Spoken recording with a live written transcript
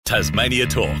Tasmania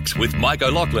Talks with Mike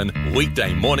O'Loughlin,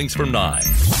 weekday mornings from 9.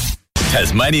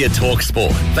 Tasmania Talks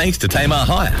Sport, thanks to Tamar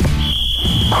Hire.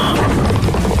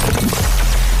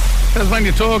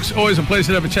 Tasmania Talks, always a pleasure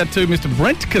to have a chat to Mr.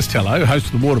 Brent Costello,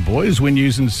 host of the Water Boys, Win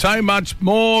News and so much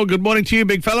more. Good morning to you,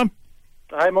 big fella.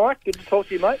 Hey, Mike. Good to talk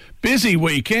to you, mate. Busy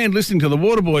weekend listening to the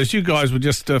Water Boys. You guys were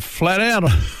just flat out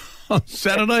on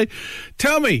Saturday.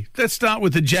 Tell me, let's start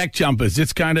with the Jack Jumpers.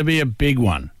 It's going to be a big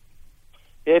one.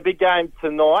 Yeah, big game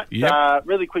tonight. Yep.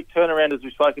 Really quick turnaround, as we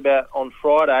spoke about on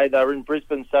Friday. They were in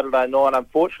Brisbane Saturday night.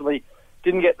 Unfortunately,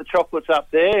 didn't get the chocolates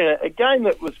up there. A game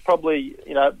that was probably,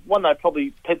 one they probably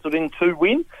penciled in to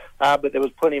win, but there was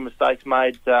plenty of mistakes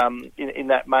made in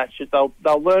that match.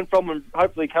 They'll learn from and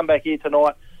hopefully come back here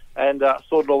tonight and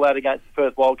sort it all out against the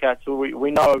Perth Wildcats, who we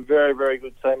know a very, very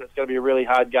good team. It's going to be a really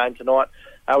hard game tonight.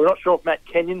 We're not sure if Matt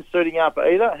Kenyon's suiting up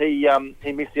either.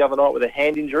 He missed the other night with a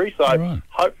hand injury, so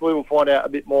Hopefully we'll find out a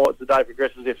bit more as the day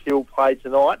progresses if he'll play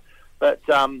tonight. But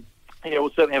we'll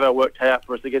certainly have our work cut out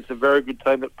for us against a very good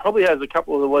team that probably has a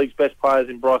couple of the league's best players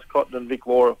in Bryce Cotton and Vic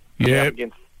Laura. Yeah,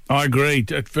 I agree.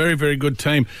 A very, very good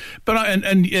team. But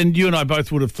and you and I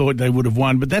both would have thought they would have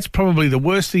won, but that's probably the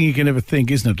worst thing you can ever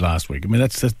think, isn't it, last week? I mean,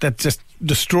 that just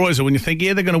destroys it when you think,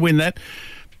 yeah, they're going to win that.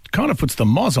 Kind of puts the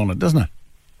moz on it, doesn't it?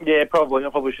 Yeah, probably. I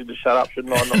probably should just shut up,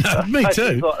 shouldn't I? Me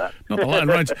too. Like not the Lion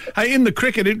Range. Hey, in the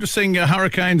cricket, interesting,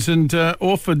 Hurricanes and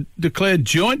Orford declared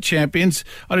joint champions.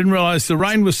 I didn't realise the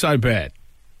rain was so bad.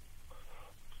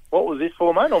 What was this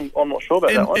for, mate? I'm not sure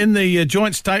about that one. In the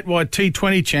joint statewide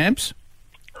T20 champs.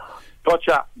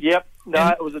 Gotcha. Yep. No,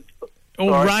 it was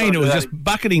rain. It was just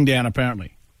bucketing down,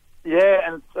 apparently.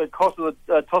 Yeah, and the toss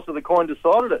of the coin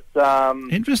decided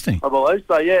it. Interesting. I believe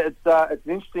so. Yeah, it's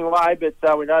an interesting way,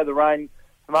 but we know the rain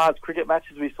mars cricket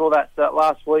matches. We saw that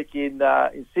last week in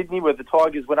Sydney, where the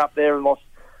Tigers went up there and lost,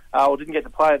 or didn't get to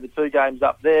play the two games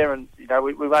up there. And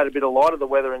we made a bit of light of the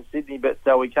weather in Sydney, but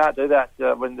we can't do that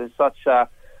when there's such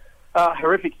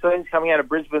horrific scenes coming out of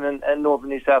Brisbane and northern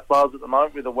New South Wales at the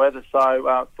moment with the weather.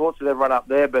 So thoughts of everyone up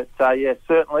there, but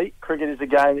certainly cricket is a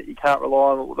game that you can't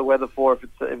rely on the weather for if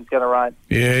it's going to rain.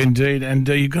 Yeah, indeed, and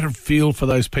you've got to feel for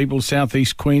those people,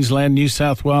 southeast Queensland, New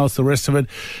South Wales, the rest of it.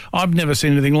 I've never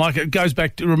seen anything like it. It goes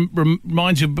back to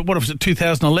reminds you, what was it,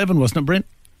 2011, wasn't it, Brent?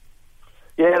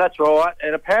 Yeah, that's right.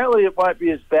 And apparently it won't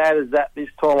be as bad as that this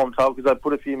time, I'm told, because they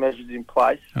put a few measures in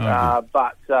place.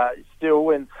 But still,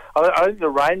 I don't think the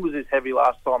rain was as heavy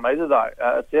last time either, though.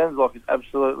 It sounds like it's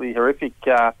absolutely horrific,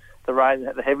 the rain,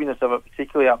 the heaviness of it,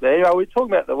 particularly up there. We're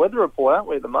talking about the weather report, aren't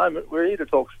we, at the moment? We're here to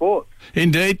talk sport.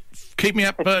 Indeed. Keep me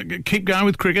up. Keep going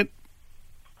with cricket.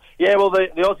 Yeah, well, the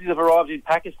Aussies have arrived in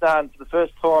Pakistan for the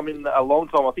first time in a long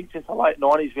time. I think since the late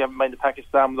 90s we haven't been to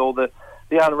Pakistan with all the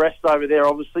unrest over there,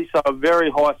 obviously, so a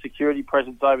very high security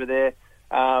presence over there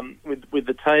with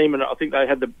the team, and I think they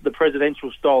had the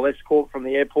presidential-style escort from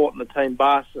the airport and the team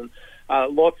bus, and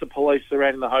lots of police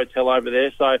surrounding the hotel over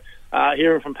there. So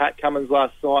hearing from Pat Cummins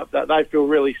last night, that they feel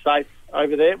really safe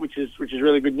over there, which is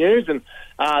really good news, and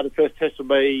the first test will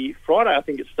be Friday, I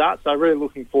think it starts, so really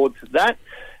looking forward to that.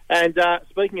 And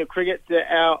speaking of cricket,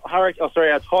 our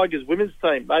Tigers women's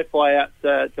team, they fly out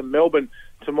to Melbourne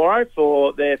tomorrow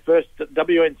for their first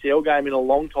WNCL game in a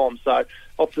long time. So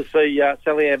off to see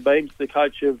Sally Ann Beams, the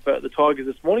coach of the Tigers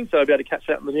this morning. So I'll be able to catch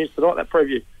that in the news tonight, that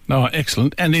preview. Oh,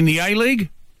 excellent. And in the A-League?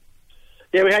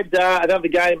 Yeah, we had another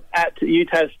game at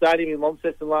UTAS Stadium in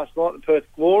Launceston last night, the Perth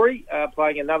Glory,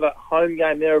 playing another home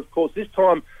game there. Of course, this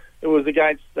time it was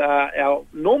against our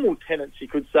normal tenants, you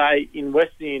could say, in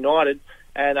Western United.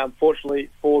 And unfortunately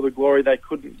for the Glory, they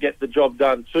couldn't get the job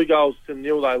done. 2-0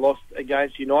 they lost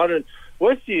against United. And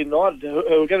Western United, who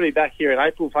are going to be back here in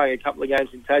April playing a couple of games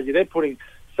in Tassie, they're putting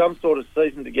some sort of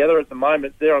season together at the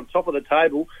moment. They're on top of the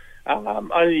table.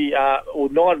 Only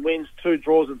 9 wins, 2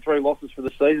 draws and 3 losses for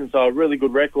the season. So a really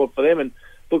good record for them, and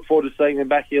look forward to seeing them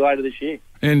back here later this year.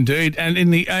 Indeed. And in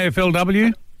the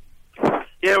AFLW?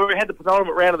 Yeah, we had the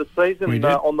penultimate round of the season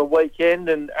on the weekend,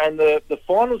 and the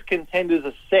finals contenders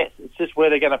are set. It's just where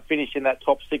they're going to finish in that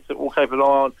top 6 that we'll keep an eye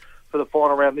on for the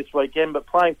final round this weekend. But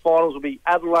playing finals will be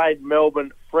Adelaide,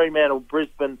 Melbourne, Fremantle,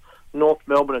 Brisbane, North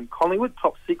Melbourne and Collingwood.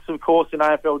 Top 6, of course, in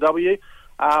AFLW.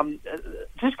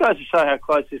 Just goes to show how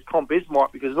close this comp is,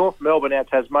 Mike, because North Melbourne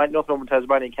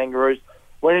Tasmanian Kangaroos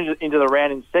went into the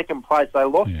round in second place. They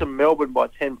lost to Melbourne by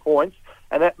 10 points,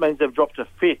 and that means they've dropped to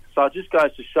 5th. So it just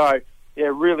goes to show,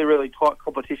 really, really tight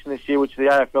competition this year, which the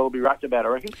AFL will be rapt about, I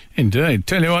reckon. Indeed.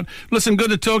 Tell you what, listen, good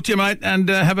to talk to you, mate, and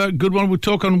have a good one. We'll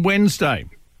talk on Wednesday.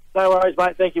 No worries,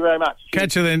 mate. Thank you very much.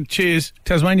 Catch you then. Cheers.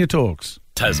 Tasmania Talks.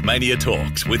 Tasmania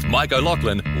Talks with Mike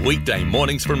O'Loughlin, weekday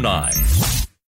mornings from 9.